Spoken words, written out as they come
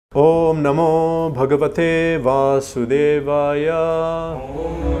Om Namo Bhagavate Vasudevaya.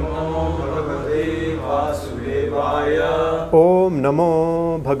 Om Namo Bhagavate Vasudevaya. Om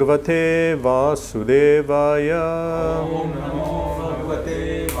Namo Bhagavate Vasudevaya. Om Namo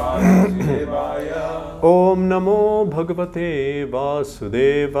Bhagavate Vasudevaya. Om Namo Bhagavate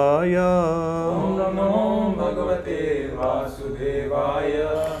Vasudevaya. Om Namo Bhagavate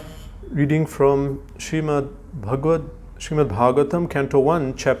Vasudevaya. Reading from Srimad-Bhagavatam, Canto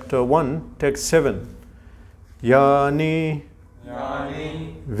 1, Chapter 1, Text 7. Yani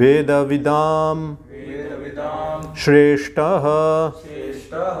Veda Vidam Shreshtaha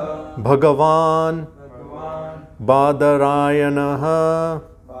Bhagavan Badarayanaha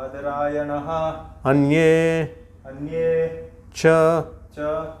Anye Cha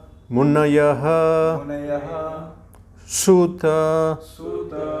Munayaha Sutta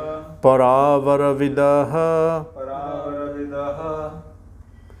Paravaravidaha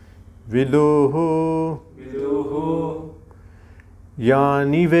Viduhu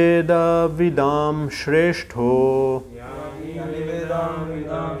Yani Veda Vidam Shreshto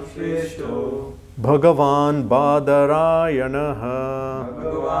Bhagavan Badarayanaha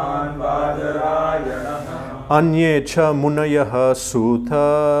Anye Cha Munayaha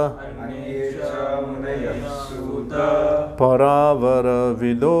Sutta Paravara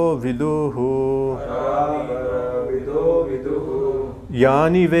Vido Viduhu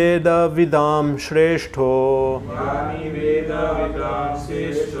Yani Veda Vidam Shreshto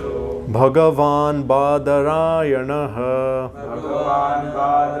Bhagavan Badarayanaha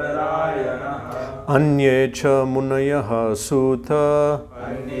Anye Cha Munayaha Sutta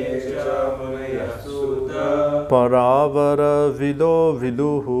Paravara Vido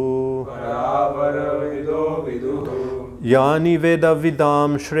Viduhu Yani Veda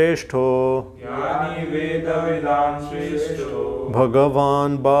Vidam Shreshto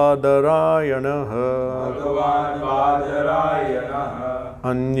Bhagavan Badarayanaha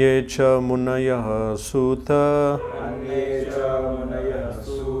Anye Cha Munayaha Sutta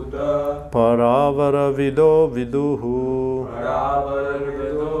Paravara Vido Viduhu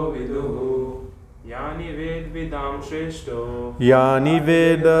Yani Ved Vidam Shreshto Yani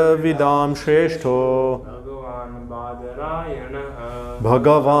Veda Vidam Shreshto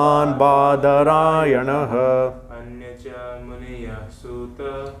Bhagavan Badarayanaha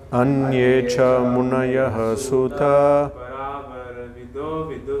Anye Cha Munayaha Sutta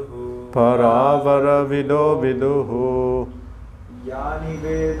Paravara Vido Viduhu Yani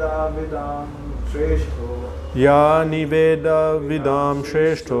Veda Vidam Shreshto Yani Veda Vidam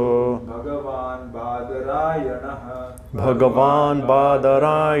Shreshto Bhagavan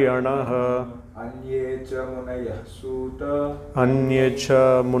Badarayanaha Anye Cha Munayah Sutta Anye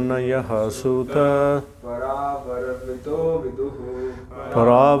Cha Munayaha Sutta Paravara Vido Viduhu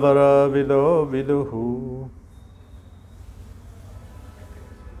Paravara Vido Viduhu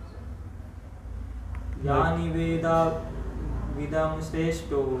Yani Veda Vidam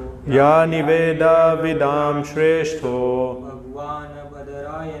Shreshto Yani Veda Vidam Shreshto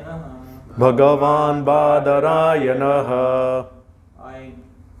Bhagavan Badarayanaha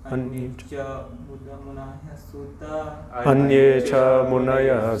Anye Cha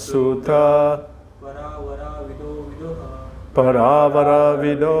Munaya Sutta Paravara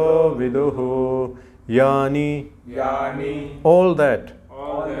Vido Viduhu Yani all that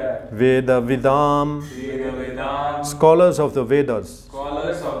Veda Vidam scholars of the Vedas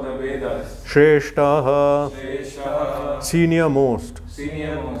Shreshtaha senior most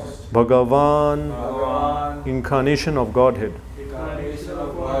Bhagavan incarnation of Godhead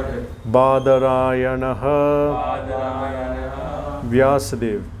Badarayanaha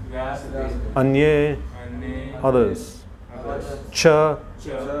Vyasadev Anye others Cha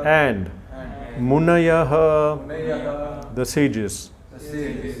and Munayaha the sages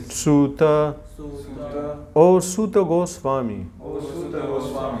Sutta O Sutta Goswami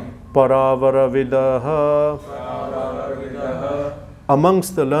Paravara Vidaha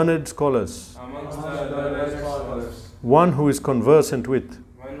amongst the learned scholars one who is conversant with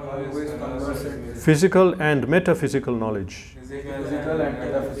physical and metaphysical knowledge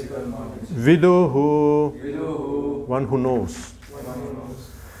Viduhu one who knows.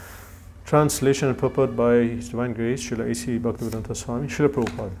 Translation and purport by His Divine Grace Srila A.C. Bhaktivedanta Swami Srila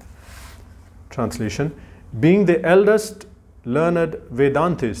Prabhupada. Translation. Being the eldest learned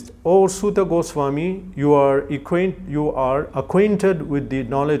Vedantist, O Sutta Goswami, you are acquainted with the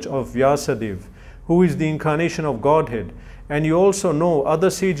knowledge of Vyasadev, who is the incarnation of Godhead, and you also know other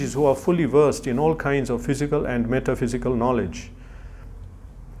sages who are fully versed in all kinds of physical and metaphysical knowledge.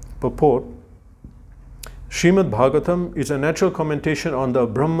 Purport. Srimad-Bhagavatam is a natural commentation on the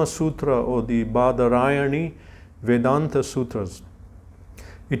Brahma Sutra or the Badarayani Vedanta Sutras.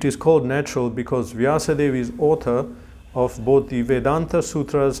 It is called natural because Vyasadeva is author of both the Vedanta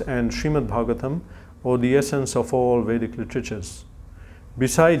Sutras and Srimad-Bhagavatam, or the essence of all Vedic literatures.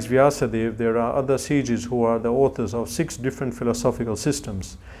 Besides Vyasadeva, there are other sages who are the authors of 6 different philosophical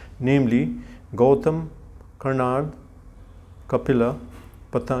systems, namely Gautam, Karnad, Kapila,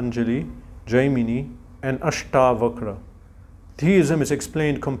 Patanjali, Jaimini, and Ashtavakra. Theism is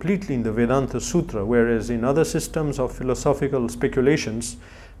explained completely in the Vedanta Sutra, whereas in other systems of philosophical speculations,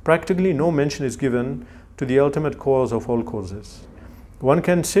 practically no mention is given to the ultimate cause of all causes. One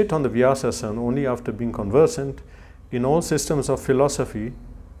can sit on the Vyasasana only after being conversant in all systems of philosophy,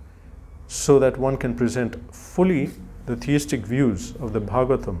 so that one can present fully the theistic views of the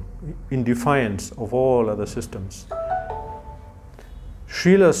Bhagavatam in defiance of all other systems.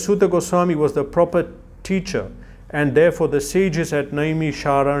 Srila Suta Goswami was the proper teacher, and therefore the sages at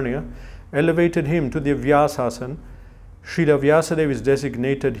Naimisharanya elevated him to the Vyasasana. Srila Vyasadeva is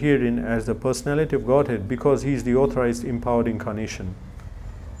designated herein as the personality of Godhead because he is the authorized empowered incarnation.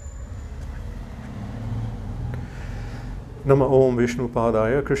 Nama Om Vishnu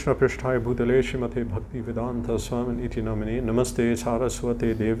Padaya Krishna Prishthaya Bhutale Srimate Bhakti Vedanta Swamin Iti Namine Namaste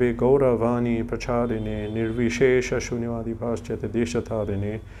Saraswate Deve Gauravani Pracharine Nirvishesha Shunyavadi Paschate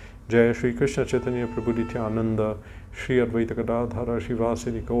Deshatarine Jai Shri Krishna Chaitanya Prabhu Nityananda Shri Advaita Gadadhara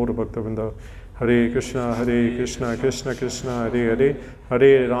Shivasiri Gaura Bhaktavinda Hare Krishna Krishna Krishna Hare Hare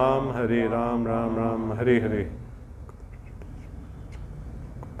Hare Ram Ram Ram Hare Hare.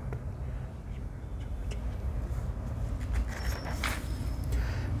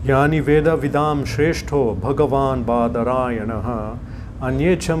 Yani Veda Vidam Shreshto Bhagavan Badarayanaha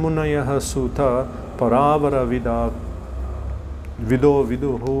Anyecha Munayah Suta Paravara Vido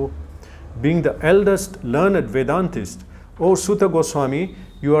Viduhu. Being the eldest learned Vedantist, O Suta Goswami,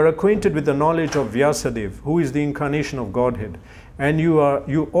 you are acquainted with the knowledge of Vyasadeva, who is the incarnation of Godhead, and you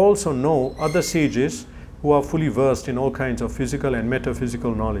also know other sages who are fully versed in all kinds of physical and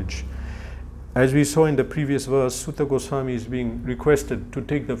metaphysical knowledge. As we saw in the previous verse, Suta Goswami is being requested to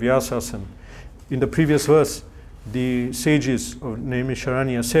take the Vyasasana. In the previous verse, the sages of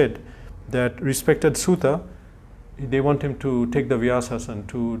Naimisharanya said that respected Suta, they want him to take the Vyasasana,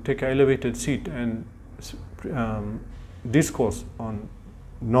 to take an elevated seat and discourse on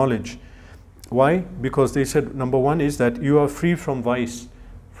knowledge. Why? Because they said, number one is that you are free from vice,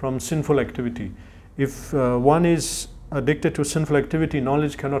 from sinful activity. If one is addicted to sinful activity,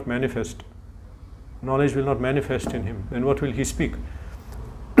 knowledge cannot manifest. Knowledge will not manifest in him. Then what will he speak?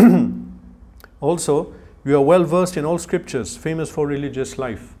 Also, you are well versed in all scriptures, famous for religious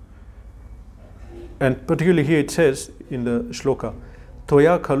life. And particularly here it says in the shloka,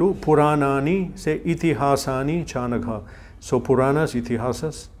 Toya Khalu Puranani se Itihasani Chanagha. So Puranas,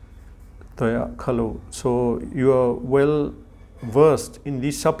 Itihasas, Toya Khalu. So you are well versed in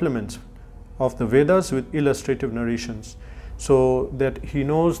these supplements of the Vedas with illustrative narrations, so that he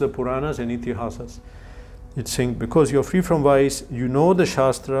knows the Puranas and Itihasas. It's saying, because you're free from vice, you know the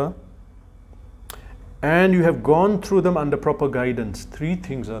Shastra, and you have gone through them under proper guidance. 3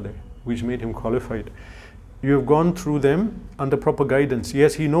 things are there which made him qualified. You have gone through them under proper guidance.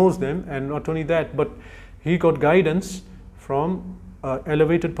 Yes, he knows them, and not only that, but he got guidance from an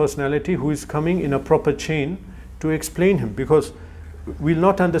elevated personality who is coming in a proper chain to explain him, because we'll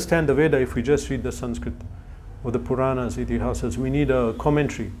not understand the Veda if we just read the Sanskrit or the Puranas, Itihasas. We need a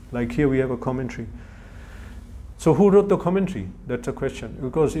commentary. Like here we have a commentary. So who wrote the commentary? That's a question.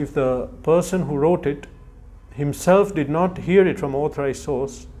 Because if the person who wrote it himself did not hear it from authorized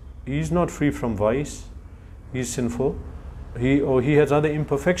source, he is not free from vice, he is sinful, he has other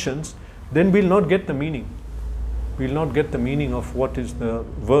imperfections, then we'll not get the meaning. We'll not get the meaning of what is the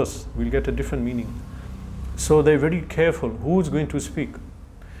verse. We'll get a different meaning. So they're very careful who's going to speak.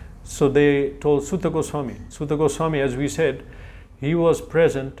 So they told Suta Goswami. Suta Goswami, as we said, he was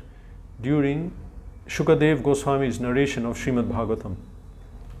present during Shukadev Goswami's narration of Srimad-Bhagavatam.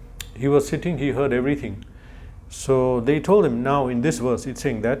 He was sitting, he heard everything. So they told him, now in this verse it's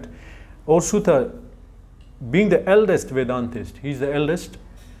saying that, O Suta, being the eldest Vedantist, he's the eldest,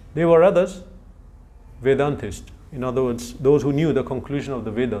 there were others, Vedantist. In other words, those who knew the conclusion of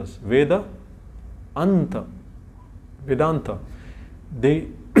the Vedas. Veda, Anta, Vedanta. They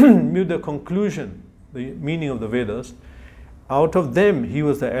knew the conclusion, the meaning of the Vedas. Out of them, he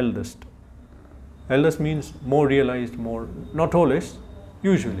was the eldest. Eldest means more realized, more, not always,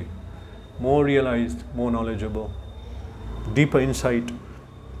 usually. More realized, more knowledgeable, deeper insight.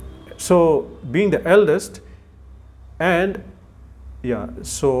 So, being the eldest, and Yeah,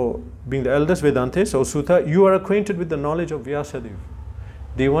 so being the eldest Vedantis, O Suta, you are acquainted with the knowledge of Vyasadeva.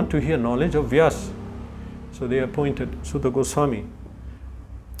 They want to hear knowledge of Vyas. So they appointed Suta Goswami.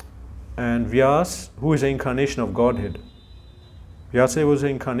 And Vyas, who is the incarnation of Godhead. Vyasadeva was the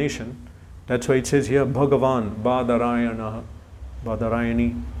incarnation. That's why it says here, Bhagavan, Badarayana,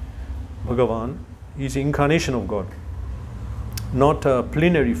 Badarayani, Bhagavan. He's the incarnation of God. Not a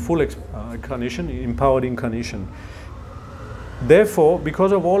plenary, full incarnation, empowered incarnation. Therefore,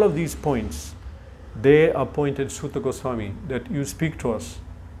 because of all of these points, they appointed Suta Goswami that you speak to us.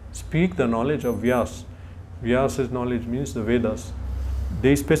 Speak the knowledge of Vyas. Vyas's knowledge means the Vedas.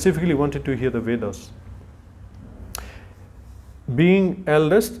 They specifically wanted to hear the Vedas. Being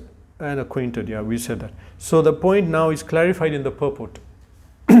eldest and acquainted, yeah, we said that. So the point now is clarified in the purport.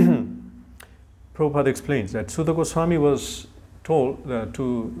 Prabhupada explains that Suta Goswami was told,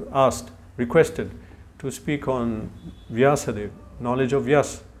 requested to speak on Vyasadeva, knowledge of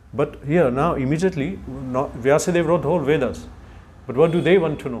Vyas. But here now immediately, Vyasadeva wrote the whole Vedas. But what do they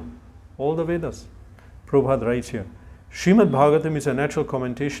want to know? All the Vedas. Prabhupada writes here, Srimad-Bhagavatam is a natural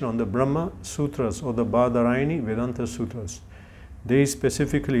commentation on the Brahma Sutras or the Badarayani Vedanta Sutras. They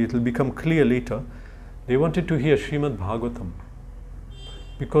specifically, it will become clear later, they wanted to hear Srimad-Bhagavatam.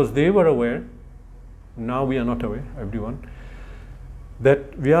 Because they were aware, now we are not aware, everyone,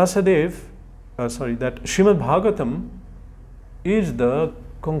 that that Srimad-Bhagavatam is the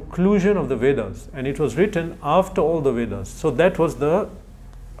conclusion of the Vedas, and it was written after all the Vedas. So that was the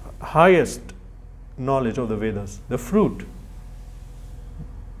highest knowledge of the Vedas, the fruit.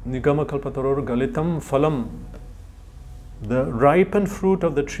 Nigama kalpataror galitam phalam, the ripened fruit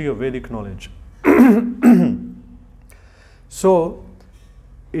of the tree of Vedic knowledge. So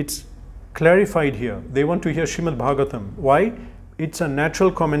it's clarified here. They want to hear Srimad-Bhagavatam. Why? It's a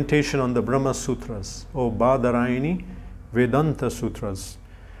natural commentation on the Brahma Sutras or Badarayani Vedanta Sutras.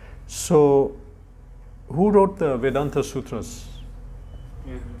 So, who wrote the Vedanta Sutras?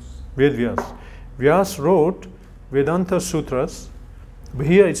 Vedvyas. Vyas wrote Vedanta Sutras.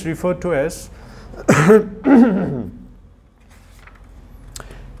 Here it's referred to as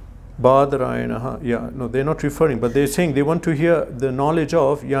Badarayana. Yeah, no, they're not referring, but they're saying they want to hear the knowledge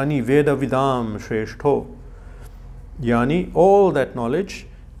of Yani Veda Vidam Shreshto. Yani, all that knowledge,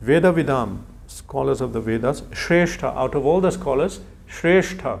 Veda Vidam, scholars of the Vedas, Shrestha, out of all the scholars,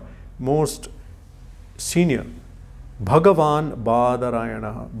 Shrestha, most senior. Bhagavan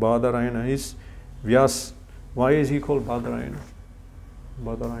Badarayana. Badarayana is Vyas. Why is he called Badarayana?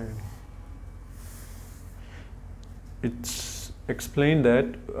 Badarayana. It's explained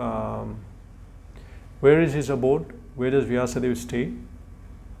that where is his abode? Where does Vyasadeva stay?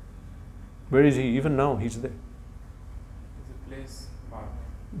 Where is he? Even now he's there. It's a place,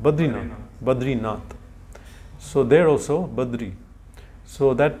 Badrinath. Badrinath. So there also Badri.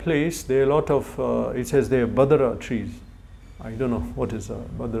 So that place, there are a lot of, it says there are Badara trees. I don't know what is a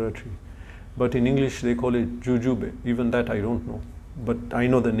Badara tree. But in English they call it Jujube. Even that I don't know. But I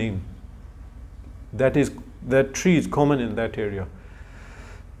know the name. That tree is common in that area.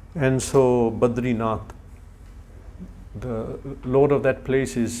 And so Badrinath, the lord of that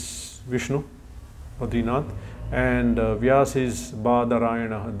place is Vishnu, Badrinath. And Vyas is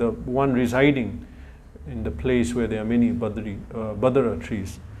Badarayana, the one residing in the place where there are many Badara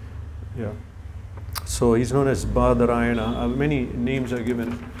trees. Yeah. So he's known as Badarayana. Many names are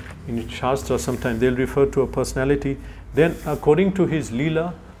given in Shastra. Sometimes they'll refer to a personality. Then according to his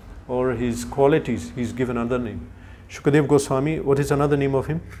Leela or his qualities, he's given another name. Shukadeva Goswami, what is another name of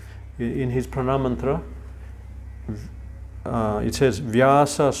him? In his Pranam Mantra, it says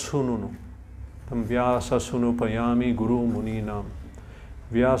Vyasa Sununu. Tam Vyasa Sunu Payami Guru Muninam.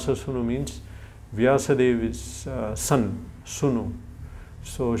 Vyasa Sunu means Vyasadeva is son, Sunu.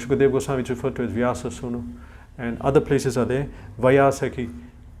 So Shukadeva Goswami is referred to as Vyasa Sunu. And other places are there. Vayasaki,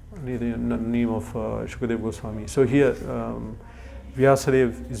 the name of Shukadeva Goswami. So here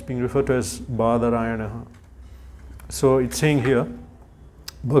Vyasadeva is being referred to as Badarayana. So it's saying here,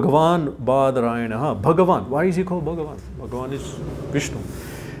 Bhagavan Badarayana. Bhagavan. Why is he called Bhagavan? Bhagavan is Vishnu.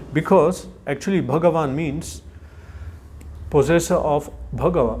 Because actually Bhagavan means possessor of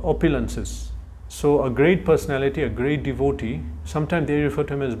Bhagava, opulences. So a great personality, a great devotee, sometimes they refer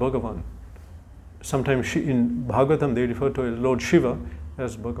to him as Bhagavan. Sometimes in Bhagavatam they refer to Lord Shiva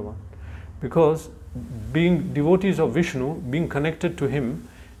as Bhagavan. Because being devotees of Vishnu, being connected to him,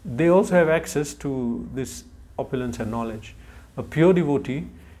 they also have access to this opulence and knowledge. A pure devotee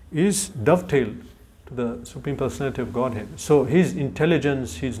is dovetailed to the Supreme Personality of Godhead. So his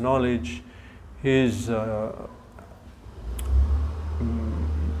intelligence, his knowledge, his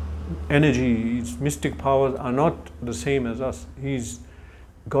energy, his mystic powers are not the same as us. He's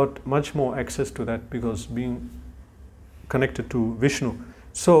got much more access to that because being connected to Vishnu.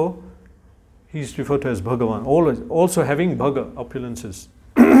 So he's referred to as Bhagavan, always also having Bhaga opulences.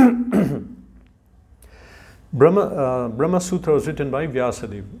 Brahma Sutra was written by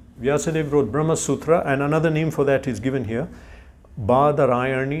Vyasadeva. Vyasadeva wrote Brahma Sutra, and another name for that is given here,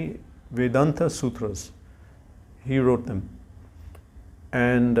 Badarayani Vedanta Sutras. He wrote them.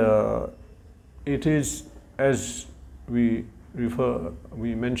 And it is, as we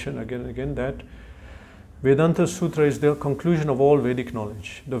mention again and again, that Vedanta Sutra is the conclusion of all Vedic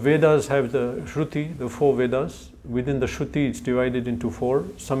knowledge. The Vedas have the Shruti, the 4 Vedas. Within the Shruti, it's divided into 4,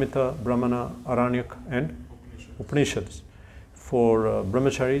 Samhita, Brahmana, Aranyak, and Upanishads. For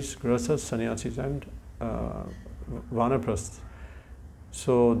brahmacharis, grihasthas, sannyasis, and vanaprasthas.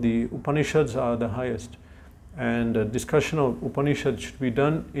 So the Upanishads are the highest. And discussion of Upanishads should be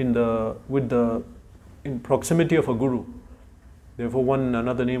done in proximity of a guru. Therefore,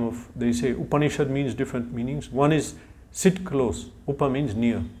 another name of, they say Upanishad means different meanings. One is sit close. Upa means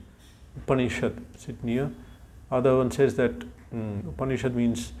near. Upanishad, sit near. Other one says that Upanishad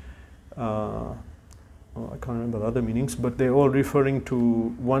means, I can't remember the other meanings, but they're all referring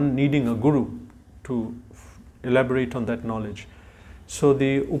to one needing a guru to elaborate on that knowledge. So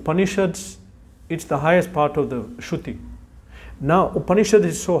the Upanishads, it's the highest part of the Shruti. Now, Upanishad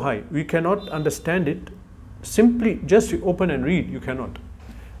is so high, we cannot understand it simply just open and read, you cannot.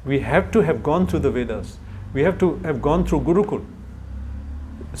 We have to have gone through the Vedas. We have to have gone through Gurukul.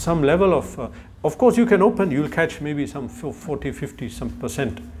 Some level of course you can open, you'll catch maybe some 40, 50, some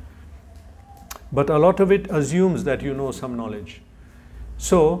percent. But a lot of it assumes that you know some knowledge.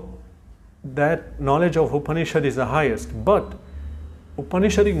 So, that knowledge of Upanishad is the highest. But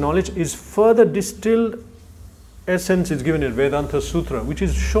Upanishadic knowledge is further distilled, essence is given in Vedanta Sutra, which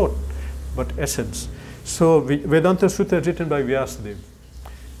is short, but essence. So Vedanta Sutra is written by Vyasadeva.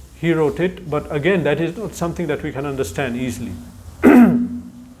 He wrote it, but again that is not something that we can understand easily.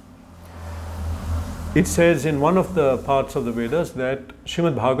 It says in one of the parts of the Vedas that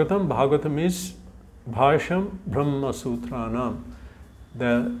Srimad-Bhagavatam is Bhasham Brahma Sutranam.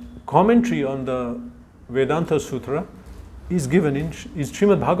 The commentary on the Vedanta Sutra is given in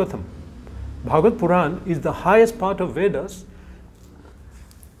Srimad-Bhagavatam. Bhagavad Puran is the highest part of Vedas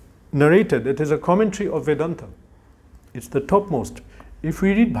narrated. It is a commentary of Vedanta. It's the topmost. If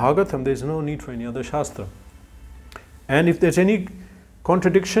we read Bhagavatam, there is no need for any other Shastra. And if there's any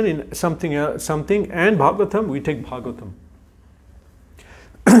contradiction in something and Bhagavatam, we take Bhagavatam.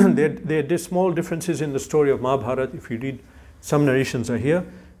 There are small differences in the story of Mahabharata. If you read, some narrations are here,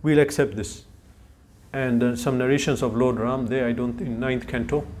 we'll accept this. And some narrations of Lord Ram, there I don't think, 9th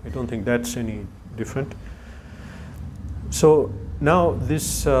canto, I don't think that's any different. So now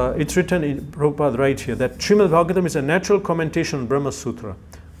this, it's written in Prabhupada right here, that Srimad-Bhagavatam is a natural commentation on Brahma Sutra.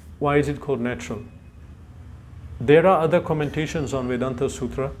 Why is it called natural? There are other commentations on Vedanta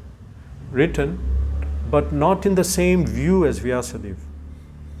Sutra written, but not in the same view as Vyasadeva.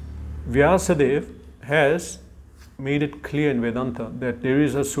 Vyasadeva has made it clear in Vedanta that there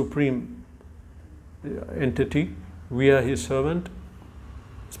is a supreme entity, we are his servant,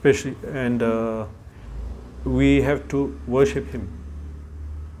 especially, and we have to worship him.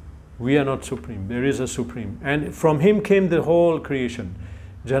 We are not supreme, there is a supreme. And from him came the whole creation.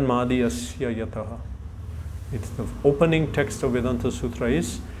 Janmadi asya yataha. It's the opening text of Vedanta Sutra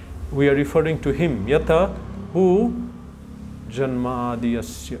is, we are referring to him, Yata, who Janmadi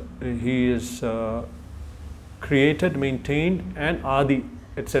asya. He is created, maintained, and Adi,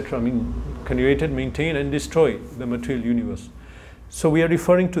 etc. I mean, created, maintain, and destroy the material universe. So we are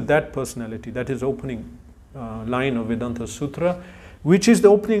referring to that personality. That is opening line of Vedanta Sutra, which is the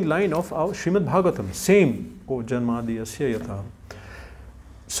opening line of our Srimad-Bhagavatam. Same, O Janmadi Asya Yatha.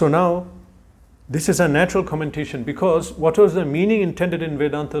 So now, this is a natural commentation, because what was the meaning intended in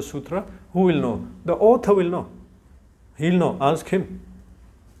Vedanta Sutra? Who will know? The author will know. He'll know. Ask him.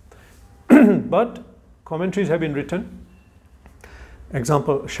 But commentaries have been written.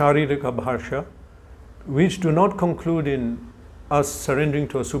 Example, Sharirika Bharsha, which do not conclude in us surrendering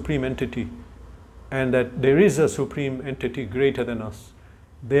to a supreme entity and that there is a supreme entity greater than us.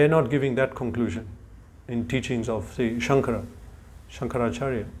 They are not giving that conclusion in teachings of, say,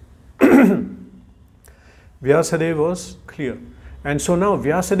 Shankaracharya. Vyasadeva was clear. And so now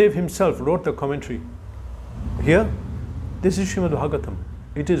Vyasadeva himself wrote the commentary. Here, this is Srimad-Bhagavatam.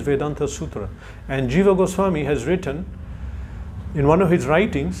 It is Vedanta Sutra. And Jiva Goswami has written, in one of his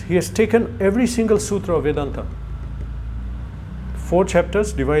writings, he has taken every single sutra of Vedanta, 4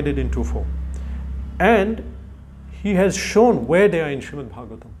 chapters divided into 4, and he has shown where they are in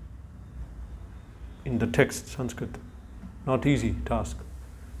Srimad-Bhagavatam. in the text, Sanskrit. Not easy task.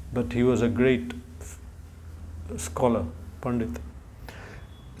 But he was a great scholar, Pandit.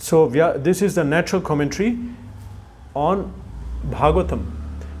 So this is the natural commentary on Bhagavatam.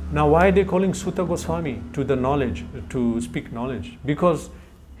 Now why are they calling Suta Goswami to the knowledge, to speak knowledge? Because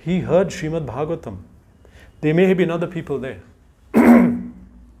he heard Srimad-Bhagavatam. There may have been other people there.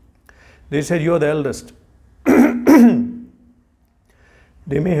 They said, you are the eldest.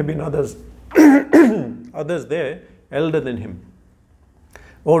 There may have been others, others there, elder than him,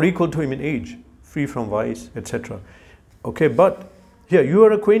 or equal to him in age, free from vice, etc. Okay, but here you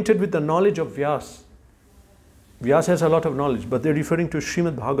are acquainted with the knowledge of Vyas. Vyas has a lot of knowledge, but they're referring to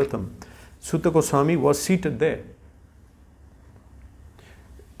Srimad-Bhagavatam. Suta Goswami was seated there.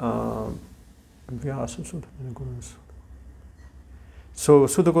 So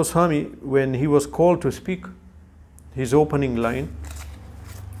Suta Goswami, when he was called to speak, his opening line,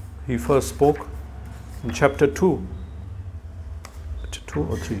 he first spoke in chapter 2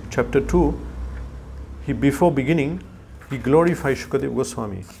 or 3. Chapter 2, before beginning, he glorified Shukadeva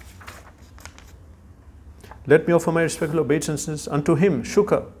Goswami. Let me offer my respectful obeisances unto him,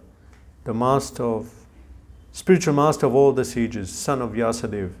 Shuka, the spiritual master of all the sages, son of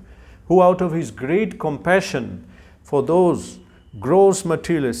Vyasadeva, who out of his great compassion for those gross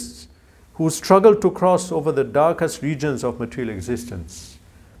materialists who struggle to cross over the darkest regions of material existence,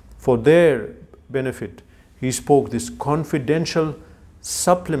 for their benefit, he spoke this confidential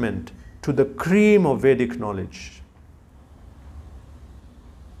supplement to the cream of Vedic knowledge.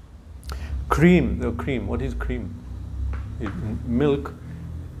 Cream, the cream, what is cream? In milk,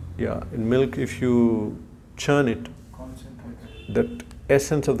 yeah, in milk if you churn it, that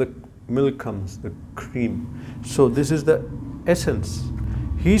essence of the milk comes, the cream. So this is the essence.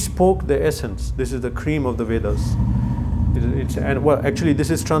 He spoke the essence. This is the cream of the Vedas. And well, actually this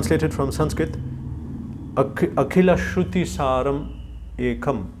is translated from Sanskrit. Akhila Shruti Saram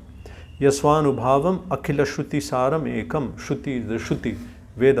Ekam. Yasvanubhavam Akhila Shruti Saram Ekam. Shruti is the Shruti.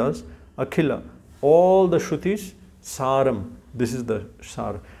 Vedas. Akhila. All the Shrutis. Saram. This is the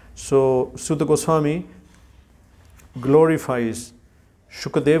Sar. So Suta Goswami glorifies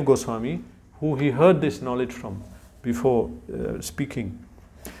Shukadev Goswami, who he heard this knowledge from before speaking.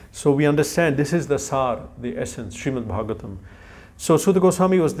 So we understand this is the Sar, the essence, Srimad-Bhagavatam. So Suta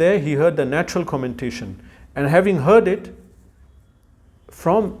Goswami was there, he heard the natural commentation. And having heard it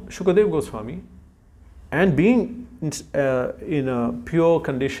from Shukadev Goswami, and being in a pure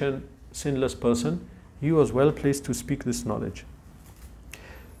condition, sinless person, he was well placed to speak this knowledge.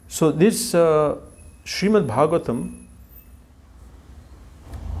 So this Srimad-Bhagavatam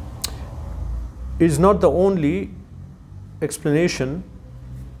is not the only explanation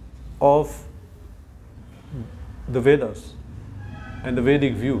of the Vedas and the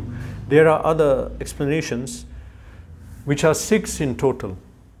Vedic view. There are other explanations which are 6 in total.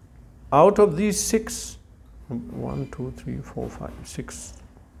 Out of these 6, 1, 2, 3, 4, 5, 6,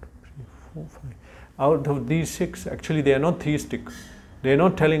 3, 4, 5. Out of these 6, actually they are not theistic. They are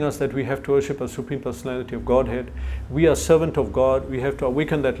not telling us that we have to worship a Supreme Personality of Godhead. We are servant of God. We have to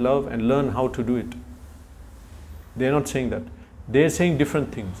awaken that love and learn how to do it. They are not saying that. They are saying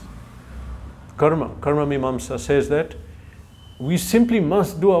different things. Karma Mimamsa says that we simply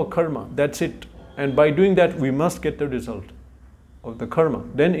must do our karma. That's it. And by doing that, we must get the result of the karma.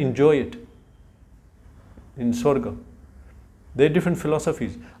 Then enjoy it in Swarga. There are different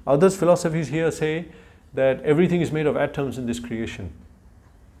philosophies. Others philosophies here say that everything is made of atoms in this creation.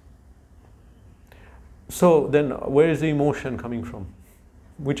 So then where is the emotion coming from?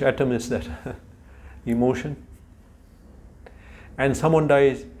 Which atom is that? Emotion. And someone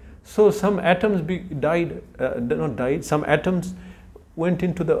dies. So some atoms some atoms went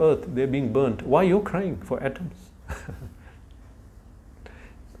into the earth, they're being burnt. Why are you crying for atoms?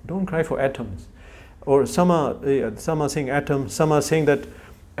 Don't cry for atoms. Or some are saying atoms, some are saying that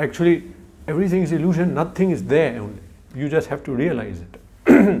actually everything is illusion, nothing is there only. You just have to realize it,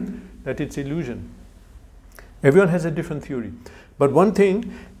 that it's illusion. Everyone has a different theory. But one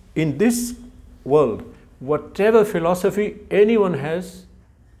thing, in this world, whatever philosophy anyone has,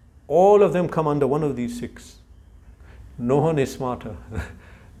 all of them come under one of these 6. No one is smarter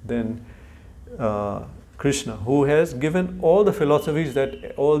than Krishna, who has given all the philosophies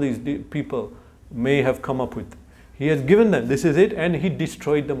that all these people may have come up with. He has given them, this is it, and he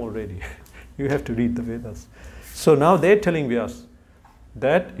destroyed them already. You have to read the Vedas. So now they're telling Vyas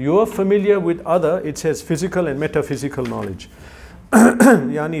that you are familiar with other, it says physical and metaphysical knowledge.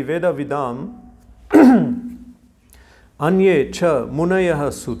 Yani Veda Vidam Anye cha Munayah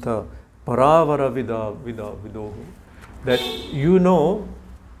Sutta Paravara Vidohu. That you know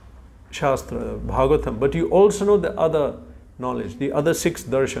Shastra, Bhagavatam, but you also know the other knowledge, the other 6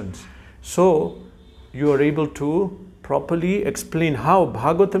 darshans. So you are able to properly explain how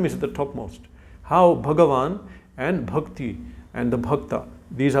Bhagavatam is the topmost, how Bhagavan and Bhakti and the Bhakta,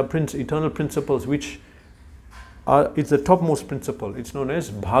 these are eternal principles which are, it's the topmost principle. It's known as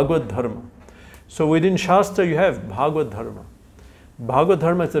Bhagavat dharma. So within Shastra you have Bhagavat dharma. Bhagavat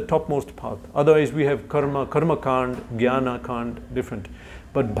dharma is the topmost path. Otherwise we have karma kand, jnana kand, different.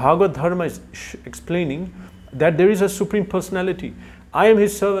 But Bhagavat dharma is explaining that there is a Supreme Personality. I am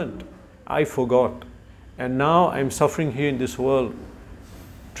His servant. I forgot. And now I am suffering here in this world,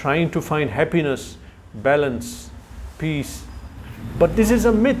 trying to find happiness, balance, peace. But this is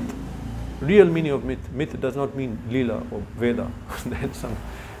a myth. Real meaning of myth. Myth does not mean Leela or Veda. That's some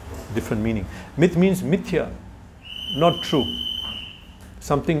different meaning. Myth means mithya, not true.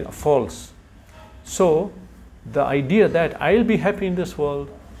 Something false. So, the idea that I'll be happy in this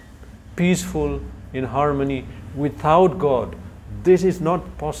world, peaceful, in harmony, without God, this is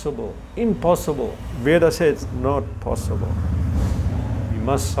not possible. Impossible. Veda says not possible. We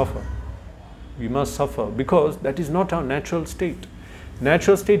must suffer. We must suffer because that is not our natural state.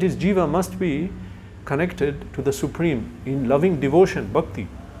 Natural state is jiva must be connected to the Supreme in loving devotion, bhakti.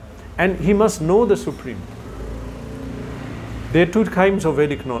 And he must know the Supreme. There are 2 kinds of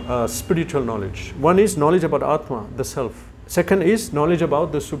Vedic spiritual knowledge. One is knowledge about Atma, the Self. Second is knowledge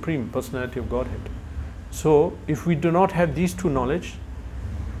about the Supreme Personality of Godhead. So, if we do not have these 2 knowledge,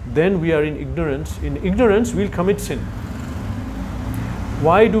 then we are in ignorance. In ignorance, we'll commit sin.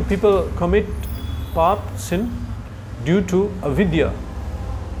 Why do people commit pap, sin? Due to avidya,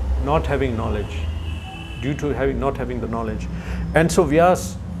 not having knowledge. Due to not having the knowledge. And so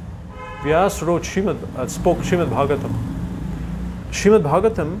Vyas wrote spoke Srimad-Bhagavatam.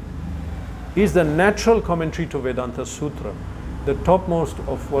 Srimad-Bhagavatam is the natural commentary to Vedanta Sutra. The topmost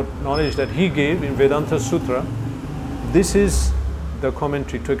of what knowledge that he gave in Vedanta Sutra, this is the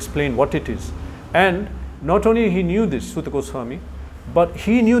commentary to explain what it is. And not only he knew this, Sutta Goswami, but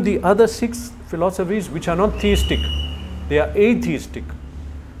he knew the other 6 philosophies which are not theistic. They are atheistic.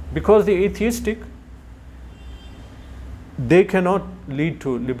 Because the atheistic, they cannot lead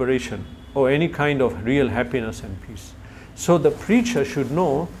to liberation or any kind of real happiness and peace. So the preacher should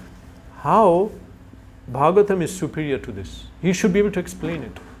know how Bhagavatam is superior to this. He should be able to explain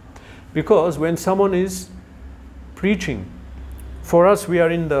it. Because when someone is preaching, for us we are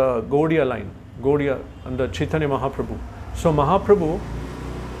in the Gaudiya line, Gaudiya under Chaitanya Mahaprabhu. So Mahaprabhu,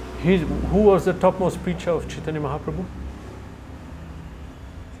 who was the topmost preacher of Chaitanya Mahaprabhu?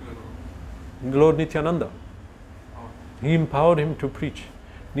 Lord Nityananda. He empowered him to preach.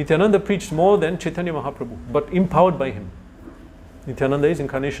 Nityananda preached more than Chaitanya Mahaprabhu, but empowered by him. Nityananda is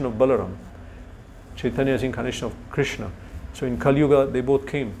incarnation of Balaram. Chaitanya is incarnation of Krishna. So in Kali Yuga, they both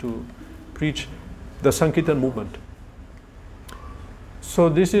came to preach the Sankirtan movement. So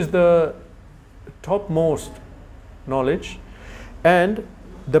this is the topmost knowledge. And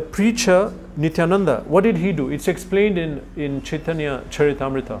the preacher, Nityananda, what did he do? It's explained in Chaitanya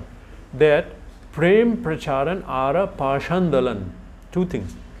Charitamrita that Prem Pracharan Ara Pashandalan. 2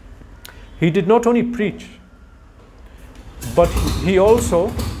 things. He did not only preach, but he also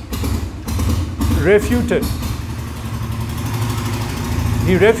refuted.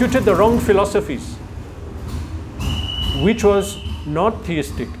 He refuted the wrong philosophies, which was not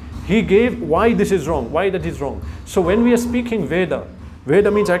theistic. He gave why this is wrong, why that is wrong. So when we are speaking Veda,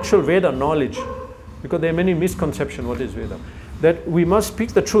 Veda means actual Veda knowledge, because there are many misconceptions what is Veda. That we must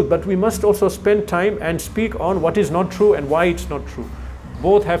speak the truth, but we must also spend time and speak on what is not true and why it's not true.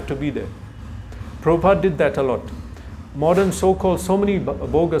 Both have to be there. Prabhupada did that a lot. Modern so-called, so many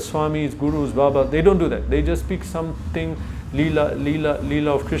bogus swamis, gurus, Baba, they don't do that. They just speak something, Leela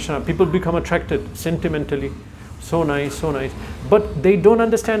of Krishna. People become attracted sentimentally. So nice, so nice. But they don't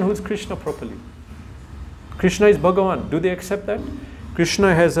understand who is Krishna properly. Krishna is Bhagavan. Do they accept that?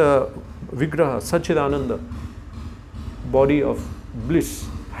 Krishna has a Vigraha, Sachidananda, body of bliss,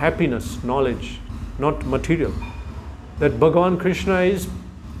 happiness, knowledge, not material. That Bhagavan Krishna is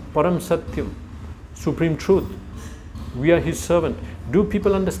Param Satyam, Supreme Truth. We are His servant. Do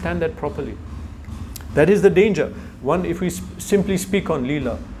people understand that properly? That is the danger. One, if we simply speak on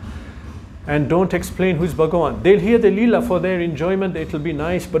Leela and don't explain who is Bhagavan, they'll hear the Leela for their enjoyment, it will be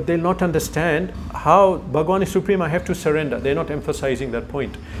nice, but they'll not understand how Bhagavan is Supreme, I have to surrender. They're not emphasizing that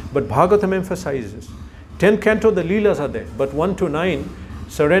point. But Bhagavatam emphasizes. 10th canto, the Leelas are there, but 1 to 9,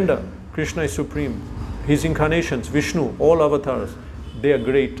 surrender. Krishna is Supreme. His incarnations, Vishnu, all avatars, they are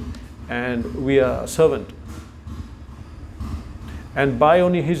great, and we are a servant. And by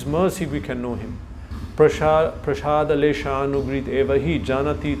only His mercy we can know Him. Prashada leshanugrit evahi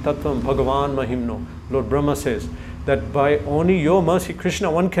janati tattvam Bhagavan mahimno. Lord Brahma says that by only your mercy,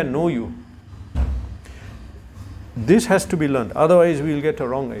 Krishna, one can know you. This has to be learned, otherwise we will get a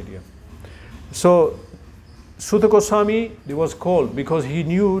wrong idea. So Suta Goswami was called because he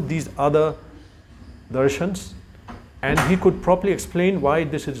knew these other darshans and he could properly explain why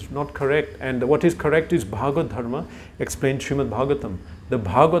this is not correct, and what is correct is Bhagavat dharma, explained Srimad-Bhagavatam. The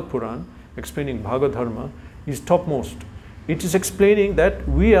Bhagavat Puran explaining Bhagavat dharma is topmost. It is explaining that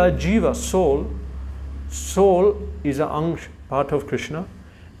we are jiva, soul. Soul is a angsh, part of Krishna,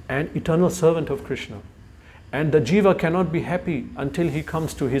 and eternal servant of Krishna. And the jiva cannot be happy until he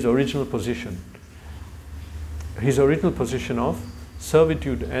comes to his original position. His original position of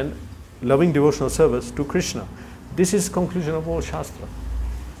servitude and loving devotional service to Krishna. This is conclusion of all Shastra.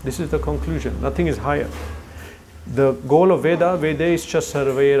 This is the conclusion. Nothing is higher. The goal of Veda is just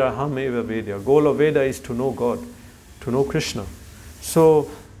sarvera ham eva Vedya. Goal of Veda is to know God, to know Krishna. So,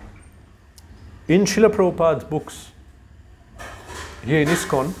 in Srila Prabhupada's books, here in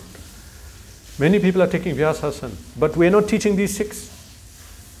ISKCON, many people are taking Vyasasana, but we are not teaching these 6.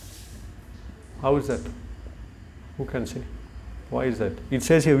 How is that? Who can say? Why is that? It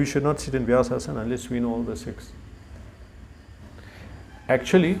says here we should not sit in Vyasasana unless we know all the 6.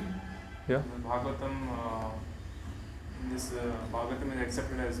 Actually, yeah? Bhagavatam, Bhagavatam is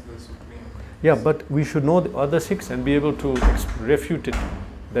accepted as the supreme. Yeah, but we should know the other 6 and be able to refute it,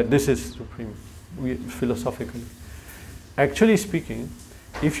 that this is supreme, philosophically. Actually speaking,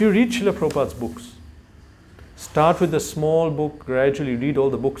 if you read Srila Prabhupada's books, start with a small book, gradually read all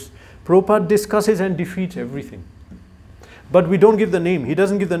the books. Prabhupada discusses and defeats everything. But we don't give the name. He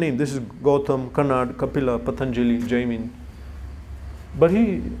doesn't give the name. This is Gautam, Kannad, Kapila, Patanjali, Jaimin. But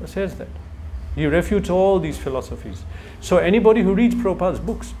he says that. He refutes all these philosophies. So anybody who reads Prabhupada's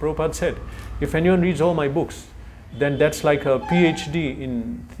books, Prabhupada said, if anyone reads all my books, then that's like a PhD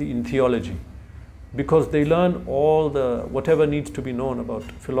in theology. Because they learn all the, whatever needs to be known about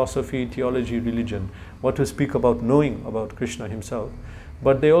philosophy, theology, religion, what to speak about knowing about Krishna himself.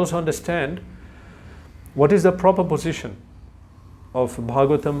 But they also understand what is the proper position of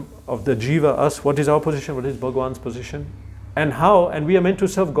Bhagavatam, of the Jiva, us, what is our position, what is Bhagavan's position, and how, and we are meant to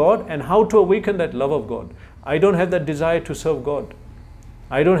serve God, and how to awaken that love of God. I don't have that desire to serve God.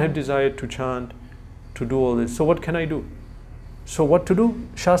 I don't have desire to chant, to do all this. So what can I do? So what to do?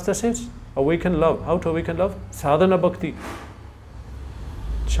 Shastra says, awaken love. How to awaken love? Sadhana bhakti.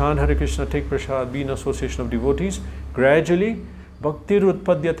 Chant Hare Krishna, take prasad, be in association of devotees. Gradually, bhaktir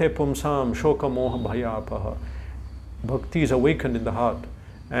utpadyate pumsam shoka moha bhayapaha. Bhakti is awakened in the heart,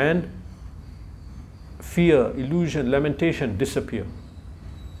 and fear, illusion, lamentation disappear.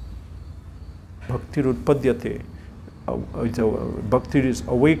 Bhakti utpadyate. Bhakti is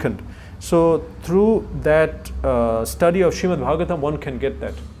awakened. So through that study of Srimad-Bhagavatam, one can get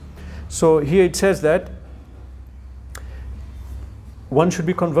that. So here it says that one should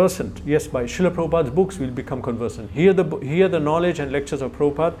be conversant. Yes, by Srila Prabhupada's books we will become conversant. Here the knowledge and lectures of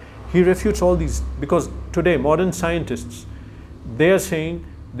Prabhupada, he refutes all these, because today modern scientists, they are saying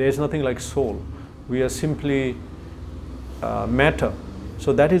there is nothing like soul. We are simply matter.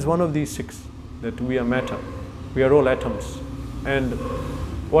 So that is one of these 6, that we are matter. We are all atoms. And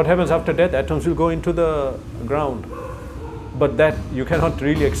what happens after death? Atoms will go into the ground. But that, you cannot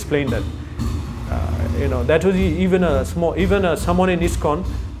really explain that. That was even someone in ISKCON,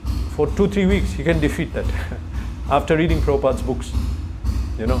 for 2-3 weeks, he can defeat that after reading Prabhupada's books.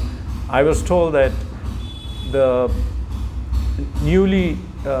 I was told that the newly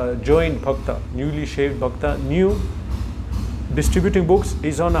joined bhakta, newly shaved bhakta, distributing books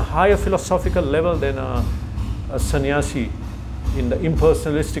is on a higher philosophical level than a sannyasi in the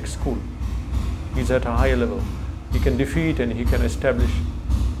impersonalistic school. He's at a higher level. He can defeat and he can establish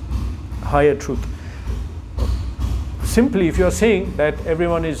higher truth. Simply, if you are saying that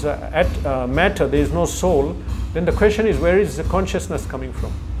everyone is at matter, there is no soul, then the question is, where is the consciousness coming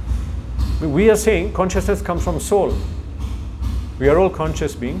from? We are saying consciousness comes from soul. We are all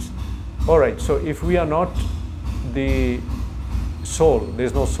conscious beings. Alright, so if we are not the soul, there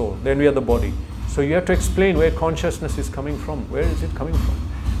is no soul, then we are the body. So you have to explain where consciousness is coming from. Where is it coming from?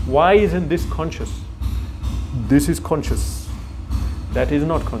 Why isn't this conscious? This is conscious. That is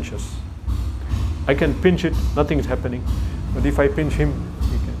not conscious. I can pinch it, nothing is happening. But if I pinch him,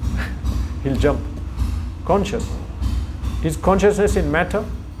 he'll jump. Conscious. Is consciousness in matter?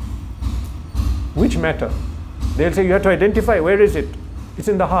 Which matter? They'll say you have to identify, where is it? It's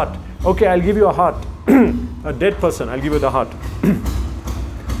in the heart. Okay, I'll give you a heart. A dead person, I'll give you the heart.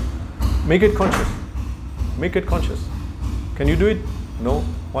 Make it conscious. Make it conscious. Can you do it? No.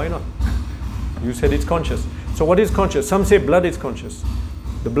 Why not? You said it's conscious. So what is conscious? Some say blood is conscious.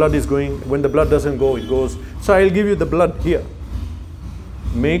 The blood is going, when the blood doesn't go, it goes. So I'll give you the blood here.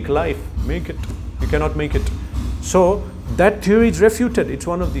 Make life, make it. You cannot make it. So that theory is refuted. It's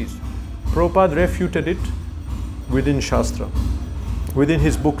one of these. Prabhupada refuted it within Shastra, within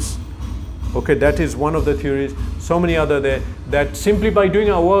his books. Okay, that is one of the theories. So many other there, that simply by doing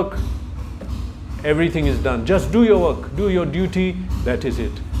our work, everything is done. Just do your work, do your duty, that is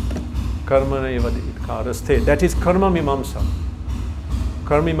it. Karma evadikaraste. That is karma mimamsa.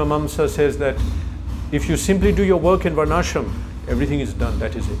 Karma mimamsa says that if you simply do your work in Varnashram, everything is done,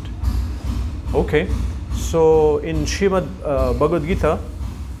 that is it. Okay, so in Srimad-Bhagavad Gita,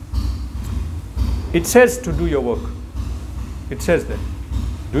 it says to do your work. It says that.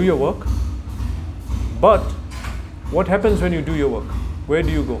 Do your work. But what happens when you do your work? Where do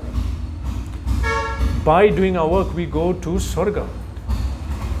you go? By doing our work, we go to Swarga.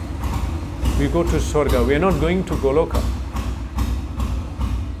 We go to Swarga. We are not going to Goloka.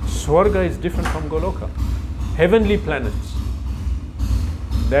 Swarga is different from Goloka. Heavenly planets.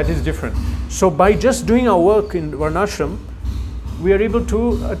 That is different. So by just doing our work in Varnashram, we are able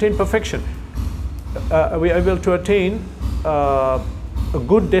to attain perfection. We are able to attain a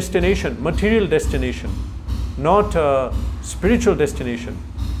good destination, material destination, not a spiritual destination.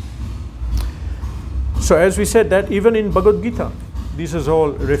 So as we said that even in Bhagavad Gita, this is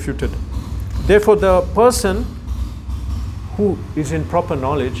all refuted. Therefore the person who is in proper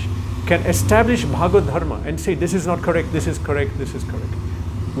knowledge can establish Bhagavat dharma and say this is not correct, this is correct, this is correct.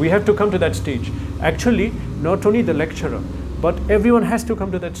 We have to come to that stage. Actually, not only the lecturer, but everyone has to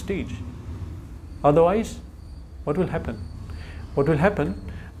come to that stage. Otherwise, what will happen? What will happen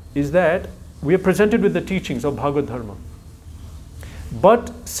is that we are presented with the teachings of Bhagavat dharma.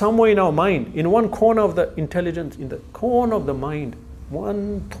 But somewhere in our mind, in one corner of the intelligence, in the corner of the mind,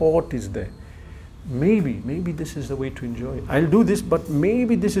 one thought is there. Maybe this is the way to enjoy. I'll do this, but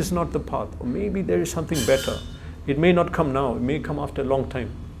maybe this is not the path. Or maybe there is something better. It may not come now, it may come after a long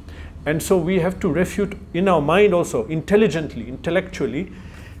time. And so we have to refute in our mind also, intelligently, intellectually,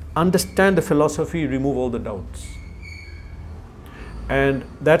 understand the philosophy, remove all the doubts. And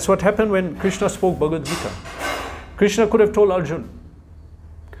that's what happened when Krishna spoke Bhagavad Gita. Krishna could have told Arjuna,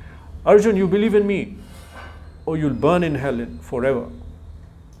 Arjuna, you believe in me, or you'll burn in hell forever.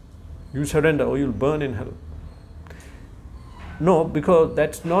 You surrender, or you'll burn in hell. No, because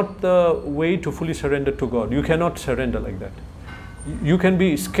that's not the way to fully surrender to God. You cannot surrender like that. You can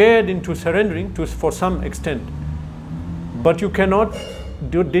be scared into surrendering for some extent, but you cannot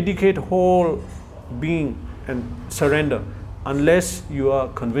dedicate whole being and surrender unless you are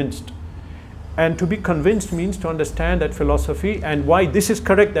convinced. And to be convinced means to understand that philosophy and why this is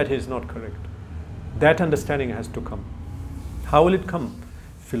correct, that is not correct. That understanding has to come. How will it come?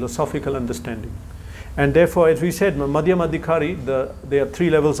 Philosophical understanding. And therefore, as we said, Madhyama Adhikari, there are three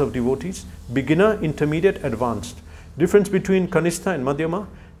levels of devotees: beginner, intermediate, advanced. Difference between Kanistha and Madhyama,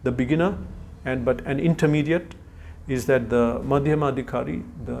 the beginner and intermediate, is that the Madhyama Adhikari,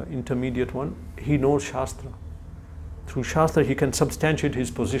 the intermediate one, he knows Shastra. Through Shastra, he can substantiate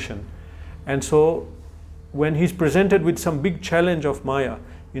his position. And so, when he's presented with some big challenge of Maya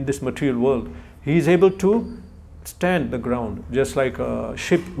in this material world, he is able to stand the ground, just like a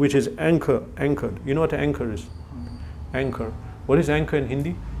ship which is anchored. You know what an anchor is? Anchor. What is anchor in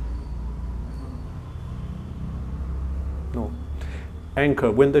Hindi? No.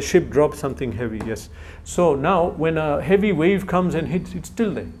 Anchor. When the ship drops something heavy, yes. So now, when a heavy wave comes and hits, it's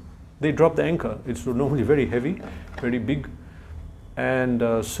still there. They drop the anchor. It's normally very heavy, very big.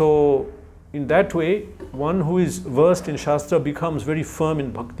 And so, in that way, one who is versed in Shastra becomes very firm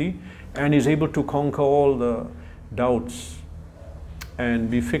in bhakti and is able to conquer all the doubts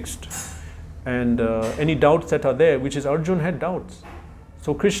and be fixed. And any doubts that are there, which is Arjuna had doubts.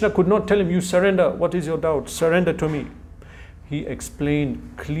 So Krishna could not tell him, you surrender, what is your doubt? Surrender to me. He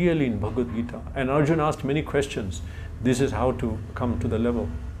explained clearly in Bhagavad Gita. And Arjuna asked many questions. This is how to come to the level.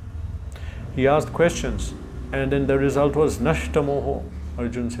 He asked questions, and then the result was Nashta Moho.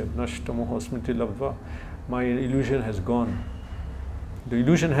 Arjuna said, Nashta Moho Smriti Labdva. My illusion has gone. The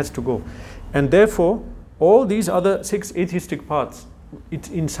illusion has to go. And therefore, all these other 6 atheistic paths, it's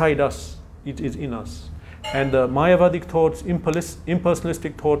inside us. It is in us. And the Mayavadic thoughts,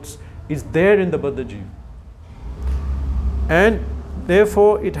 impersonalistic thoughts, is there in the Baddha-Jeev. And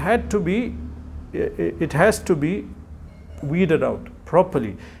therefore, it has to be weeded out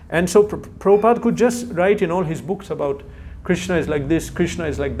properly. And so Prabhupada could just write in all his books about Krishna is like this, Krishna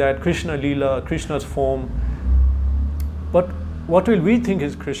is like that, Krishna Leela, Krishna's form. But what will we think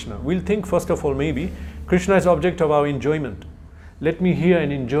is Krishna? We'll think, first of all, maybe Krishna is object of our enjoyment. let me hear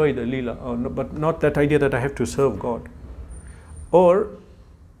and enjoy the Leela, but not that idea that I have to serve God. Or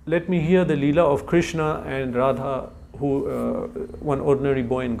let me hear the Leela of Krishna and Radha, who one ordinary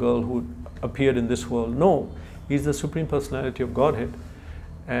boy and girl who appeared in this world. No, he's the Supreme Personality of Godhead.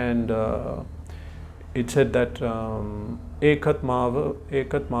 And it said that Ekat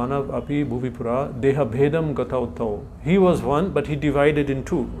Manav Api Bhuvipura Deha Bhedam Gatautau. He was one, but he divided in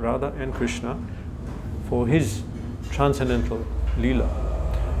two, Radha and Krishna, for his transcendental Leela.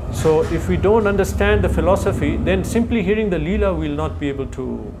 So if we don't understand the philosophy, then simply hearing the Leela will not be able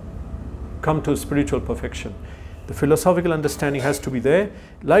to come to spiritual perfection. The philosophical understanding has to be there,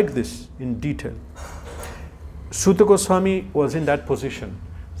 like this, in detail. Suta Goswami was in that position.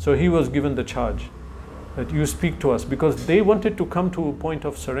 So he was given the charge that you speak to us, because they wanted to come to a point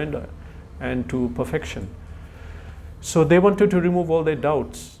of surrender and to perfection. So they wanted to remove all their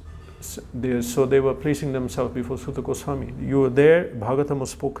doubts. So they were placing themselves before Suta Goswami. You were there, Bhagavatam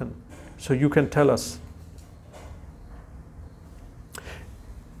was spoken. So you can tell us.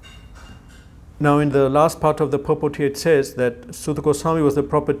 Now in the last part of the purport here it says that Suta Goswami was the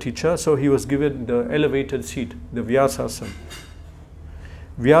proper teacher, so he was given the elevated seat, the Vyasasana.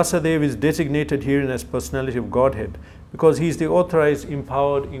 Vyasadeva is designated herein as personality of Godhead because he is the authorized,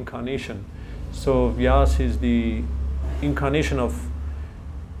 empowered incarnation. So Vyas is the incarnation of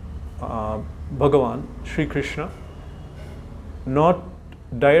Bhagavan, Sri Krishna, not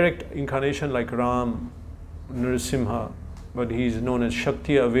direct incarnation like Ram, Narasimha, but he is known as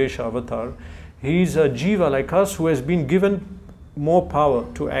Shakti Avesha Avatar. He is a jiva like us who has been given more power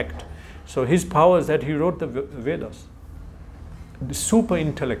to act. So his power is that he wrote the Vedas. The super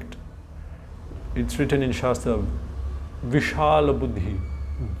intellect. It's written in Shastra, Vishala Buddhi,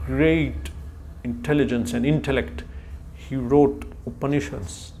 great intelligence and intellect. He wrote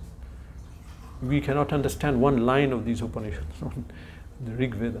Upanishads. We cannot understand one line of these Upanishads, the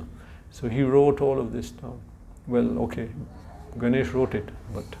Rig Veda. So he wrote all of this down. Well, okay, Ganesh wrote it,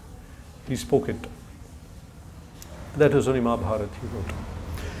 but he spoke it. That was only Mahabharata he wrote.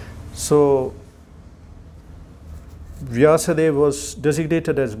 So Vyasadeva was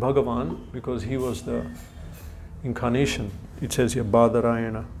designated as Bhagavan because he was the incarnation. It says here,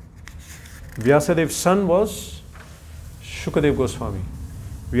 Badarayana. Vyasadev's son was Shukadev Goswami.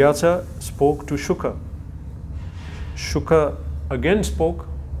 Vyasa spoke to Shuka. Shuka again spoke,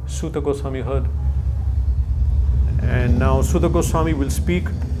 Suta Goswami heard. And now Suta Goswami will speak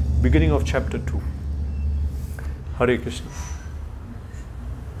beginning of chapter 2. Hare Krishna.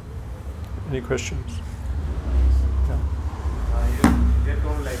 Any questions? You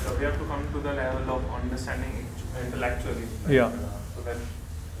told like we have to come to the level of understanding intellectually. Like, Yeah. So that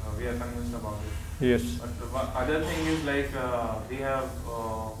we are convinced about it. Yes. But the other thing is like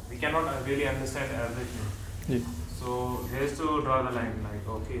we cannot really understand everything. Yeah. So here's to draw the line. Like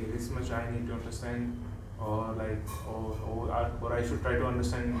okay, this much I need to understand, or like or I should try to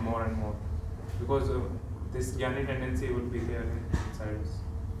understand more and more, because this jnani tendency would be there inside us.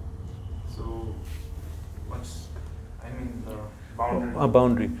 So what's the boundary? A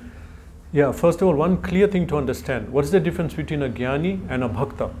boundary. Yeah, first of all, one clear thing to understand. What is the difference between a jnani and a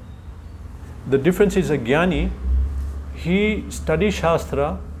bhakta? The difference is a jnani, he studies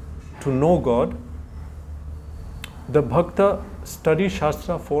Shastra to know God. The bhakta studies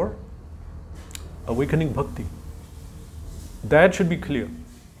Shastra for awakening bhakti. That should be clear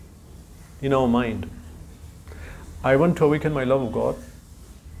in our mind. I want to awaken my love of God.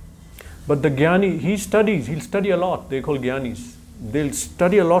 But the jnani, he studies, he'll study a lot. They call jnanis. They'll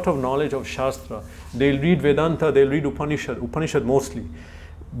study a lot of knowledge of Shastra. They'll read Vedanta, they'll read Upanishad mostly.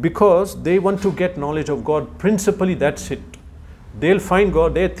 Because they want to get knowledge of God. Principally, that's it. They'll find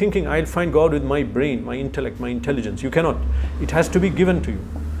God, they're thinking, I'll find God with my brain, my intellect, my intelligence. You cannot. It has to be given to you.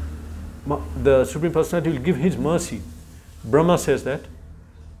 The Supreme Personality will give His mercy. Brahma says that.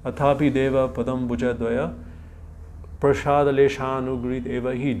 Athapi deva padam bhujadvaya prashadaleshanugrit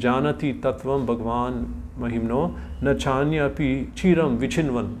eva hi janati tattvam bhagwan mahimno na chanya api chiram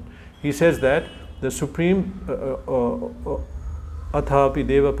vichinvan. He says that the Supreme Athapi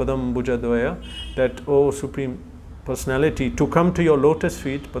deva padam bhujadvaya, that O Supreme Personality, to come to your lotus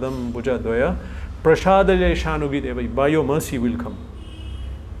feet, padam bhujadvaya, prashadaleshanugrit eva, by your mercy will come.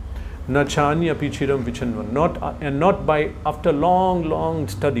 Na chanya api chiram vichinvan, not by after long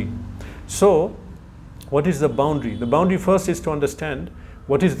study. So what is the boundary? The boundary first is to understand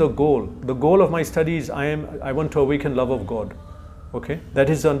what is the goal. The goal of my study is I want to awaken love of God. Okay, that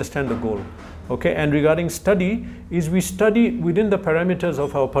is to understand the goal. Okay, and regarding study is we study within the parameters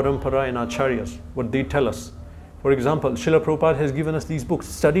of our parampara and acharyas, what they tell us. For example, Srila Prabhupada has given us these books.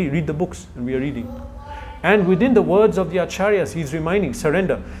 Study, read the books, and we are reading. And within the words of the acharyas, he's reminding,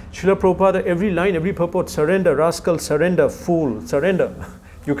 surrender. Srila Prabhupada, every line, every purport, surrender, rascal, surrender, fool, surrender.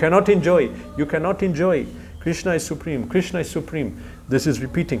 You cannot enjoy, you cannot enjoy. Krishna is supreme, Krishna is supreme. This is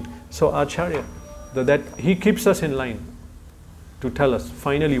repeating. So Acharya, that he keeps us in line to tell us,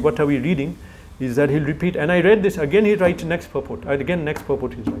 finally, what are we reading, is that he'll repeat. And I read this, again he writes next purport, again next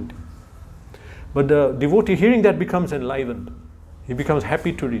purport he's writing. But the devotee hearing that becomes enlivened. He becomes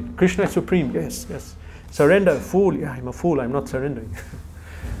happy to read. Krishna is supreme, yes, yes. Surrender, fool, yeah, I'm a fool, I'm not surrendering.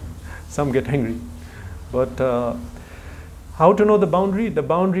 Some get angry. But how to know the boundary? The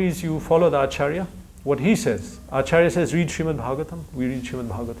boundary is you follow the Acharya, what he says. Acharya says, read Srimad-Bhagavatam, we read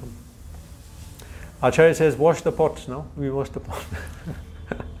Srimad-Bhagavatam. Acharya says, wash the pots now, we wash the pots.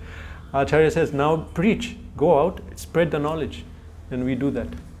 Acharya says, now preach, go out, spread the knowledge, and we do that.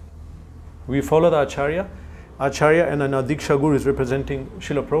 We follow the Acharya. Acharya and an Adiksha Guru is representing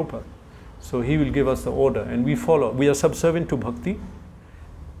Srila Prabhupada. So he will give us the order, and we follow. We are subservient to bhakti,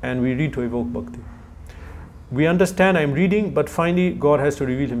 and we read to evoke bhakti. We understand I'm reading, but finally God has to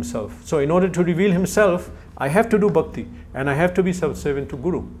reveal himself. So in order to reveal himself, I have to do bhakti, and I have to be subservient to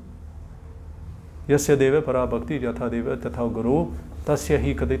Guru. Yasya deva para bhakti yatha deva tatha guru tasya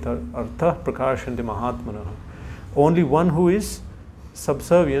hi kadita artha prakashanti mahatmana. Only one who is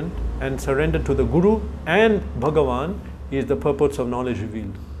subservient and surrendered to the Guru and Bhagavan is the purports of knowledge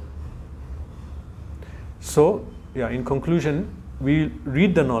revealed. So, yeah, in conclusion, we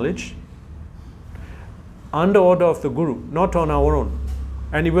read the knowledge under order of the Guru, not on our own.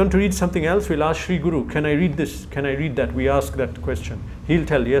 And if we want to read something else, we'll ask Sri Guru, can I read this? Can I read that? We ask that question. He'll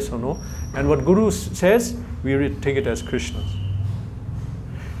tell yes or no. And what Guru says, we take it as Krishna's.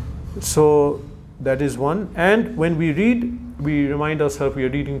 So, that is one. And when we read, we remind ourselves we are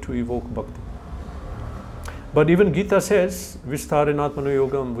reading to evoke bhakti. But even Gita says, Vistarinatmano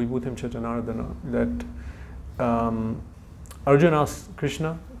yogam vibhutim chatanardana, that Arjuna asks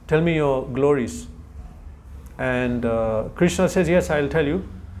Krishna, tell me your glories. And Krishna says, yes, I'll tell you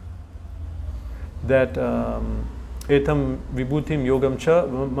that etam vibhutim yogam cha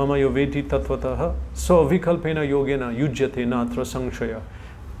mama yoveti tattvataha so vikalpena yogena yujyate natra samshaya.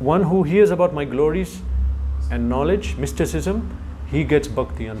 One who hears about my glories and knowledge, mysticism, he gets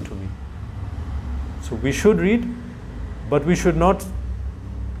bhakti unto me. So we should read, but we should not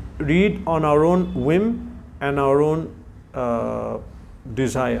read on our own whim and our own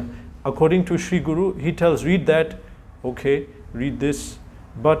desire. According to Sri Guru, he tells, read that, okay, read this,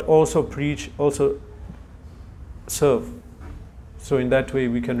 but also preach, also serve. So in that way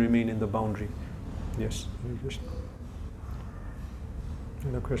we can remain in the boundary. Yes, Hare Krishna.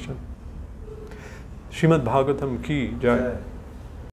 Another question. Srimad-Bhagavatam ki jai.